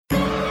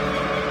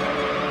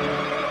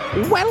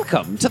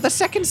Welcome to the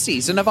second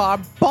season of our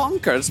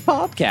bonkers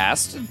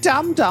podcast,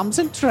 Dum-Dums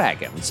and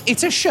Dragons.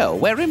 It's a show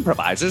where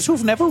improvisers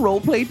who've never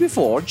roleplayed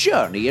before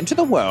journey into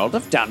the world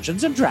of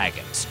Dungeons and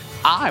Dragons.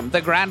 I'm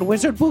the Grand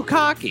Wizard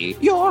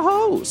Bukaki, your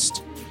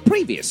host.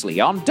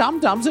 Previously on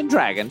Dum-Dums and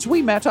Dragons,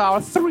 we met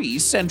our three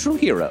central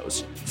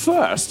heroes.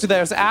 First,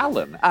 there's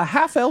Alan, a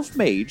half-elf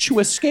mage who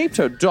escaped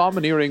her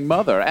domineering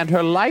mother and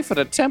her life at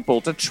a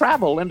temple to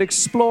travel and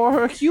explore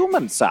her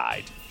human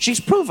side. She's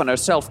proven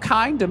herself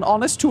kind and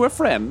honest to her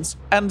friends,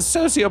 and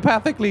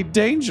sociopathically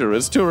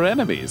dangerous to her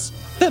enemies.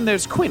 Then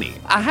there's Quinny,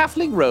 a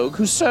halfling rogue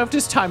who served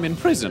his time in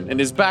prison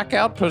and is back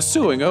out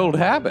pursuing old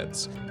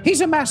habits. He's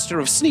a master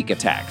of sneak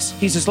attacks.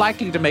 He's as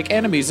likely to make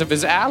enemies of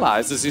his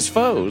allies as his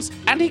foes,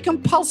 and he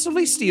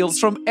compulsively steals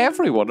from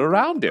everyone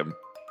around him.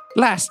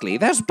 Lastly,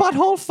 there's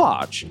Butthole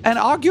Farch, an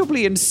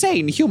arguably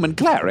insane human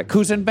cleric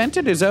who's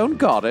invented his own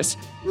goddess,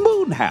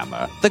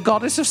 Moonhammer, the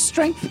goddess of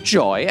strength,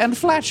 joy, and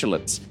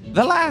flatulence.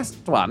 The last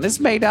one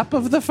is made up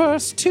of the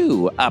first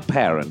two,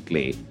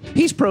 apparently.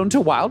 He's prone to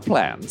wild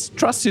plans,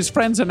 trusts his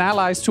friends and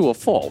allies to a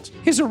fault,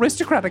 his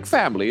aristocratic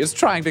family is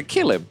trying to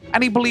kill him,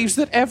 and he believes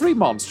that every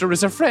monster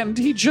is a friend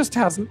he just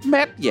hasn't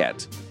met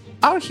yet.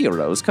 Our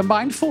heroes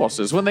combined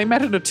forces when they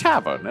met in a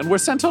tavern and were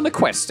sent on a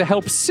quest to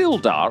help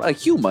Sildar, a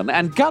human,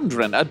 and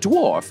Gundren, a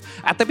dwarf,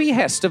 at the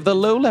behest of the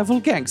low-level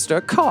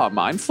gangster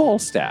Carmine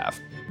Falstaff.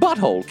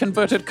 Butthole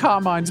converted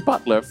Carmine's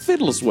butler,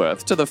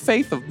 Fiddlesworth, to the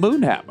faith of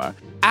Moonhammer.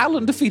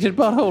 Alan defeated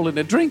Butthole in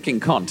a drinking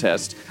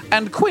contest,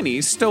 and Quinny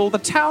stole the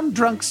town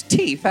drunk's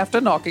teeth after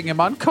knocking him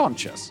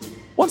unconscious.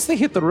 Once they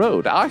hit the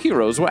road, our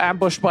heroes were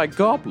ambushed by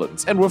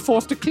goblins and were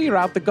forced to clear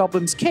out the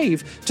goblins'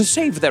 cave to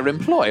save their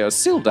employer,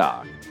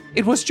 Sildar.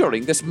 It was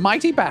during this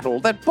mighty battle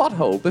that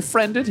Butthole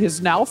befriended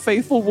his now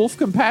faithful wolf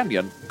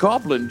companion,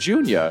 Goblin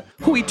Jr.,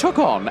 who he took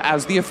on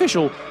as the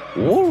official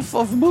Wolf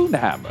of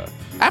Moonhammer.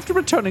 After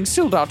returning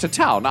Sildar to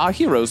town, our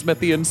heroes met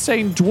the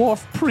insane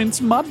dwarf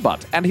Prince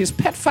Mudbutt and his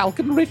pet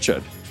falcon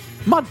Richard.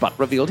 Mudbutt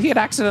revealed he had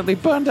accidentally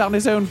burned down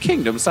his own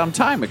kingdom some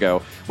time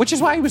ago, which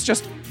is why he was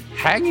just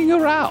hanging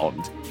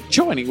around.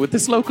 Joining with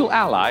this local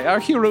ally, our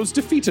heroes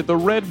defeated the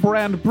Red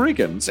Brand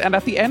Brigands, and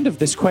at the end of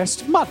this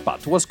quest,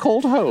 Mudbutt was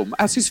called home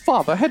as his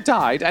father had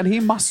died and he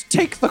must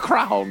take the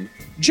crown.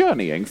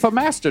 Journeying for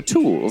master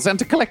tools and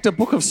to collect a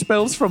book of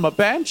spells from a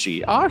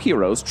banshee, our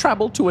heroes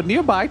traveled to a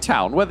nearby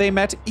town where they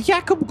met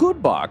Jacob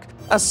Goodbark,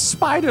 a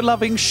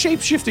spider-loving,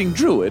 shape-shifting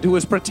druid who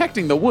was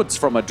protecting the woods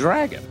from a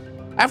dragon.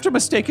 After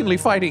mistakenly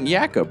fighting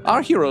Jacob,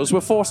 our heroes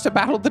were forced to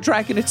battle the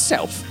dragon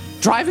itself,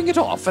 driving it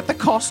off at the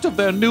cost of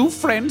their new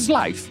friend's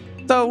life.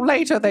 Though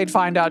later they'd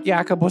find out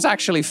Jacob was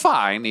actually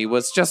fine, he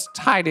was just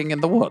hiding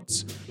in the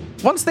woods.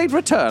 Once they'd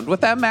returned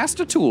with their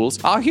master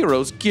tools, our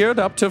heroes geared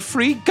up to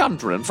free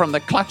Gundren from the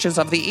clutches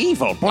of the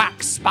evil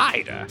Black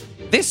Spider.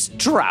 This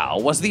drow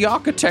was the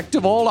architect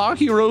of all our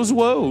heroes'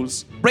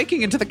 woes,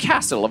 breaking into the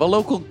castle of a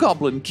local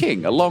goblin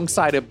king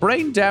alongside a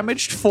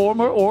brain-damaged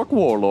former orc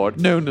warlord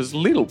known as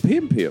Little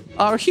Pim-Pim.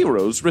 Our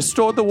heroes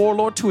restored the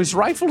warlord to his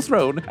rightful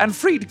throne and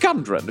freed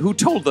Gundren, who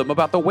told them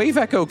about the Wave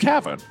Echo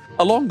Cavern.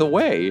 Along the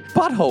way,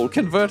 Butthole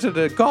converted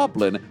a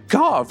goblin,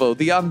 Garvo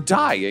the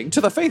Undying, to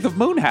the faith of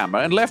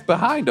Moonhammer and left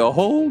behind a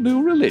whole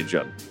new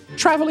religion.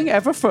 Traveling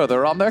ever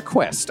further on their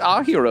quest,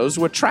 our heroes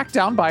were tracked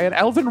down by an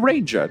elven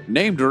ranger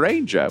named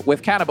Ranger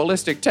with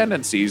cannibalistic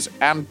tendencies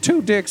and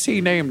two dicks he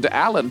named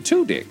Alan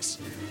Two Dicks.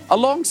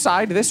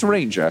 Alongside this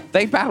ranger,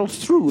 they battled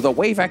through the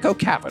Wave Echo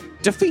Cavern,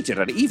 defeated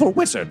an evil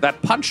wizard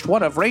that punched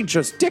one of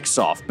Ranger's dicks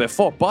off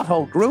before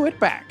Butthole grew it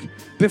back,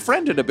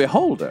 befriended a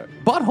beholder,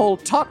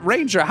 Butthole taught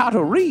Ranger how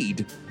to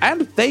read,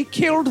 and they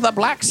killed the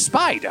Black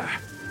Spider.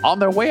 On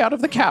their way out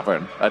of the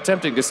cavern,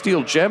 attempting to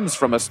steal gems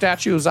from a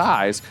statue's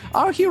eyes,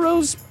 our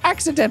heroes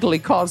accidentally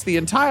caused the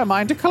entire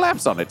mine to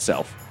collapse on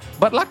itself.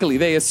 But luckily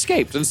they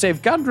escaped and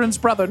saved Gundren's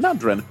brother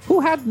Nundren, who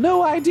had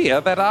no idea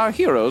that our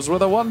heroes were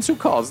the ones who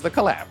caused the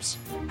collapse.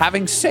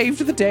 Having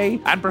saved the day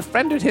and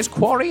befriended his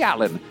quarry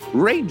Alan,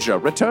 Ranger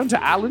returned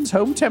to Alan's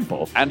home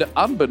temple and,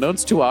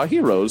 unbeknownst to our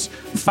heroes,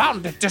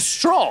 found it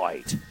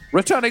destroyed.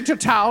 Returning to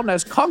town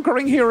as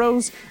conquering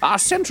heroes, our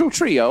central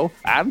trio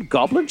and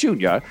Goblin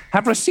Jr.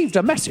 have received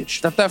a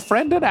message that their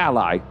friend and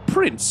ally,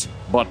 Prince,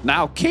 but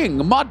now King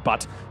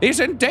Mudbutt, is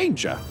in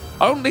danger.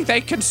 Only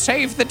they can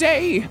save the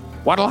day.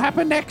 What'll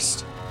happen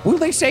next? Will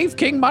they save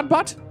King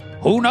Mudbutt?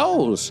 Who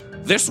knows?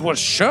 This was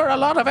sure a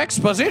lot of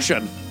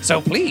exposition,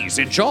 so please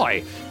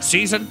enjoy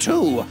Season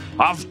 2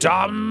 of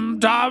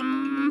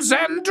Dum-Dums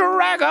and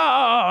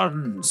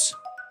Dragons!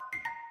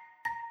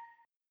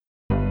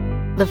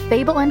 The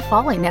Fable and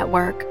Folly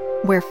Network,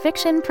 where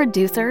fiction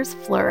producers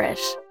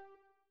flourish.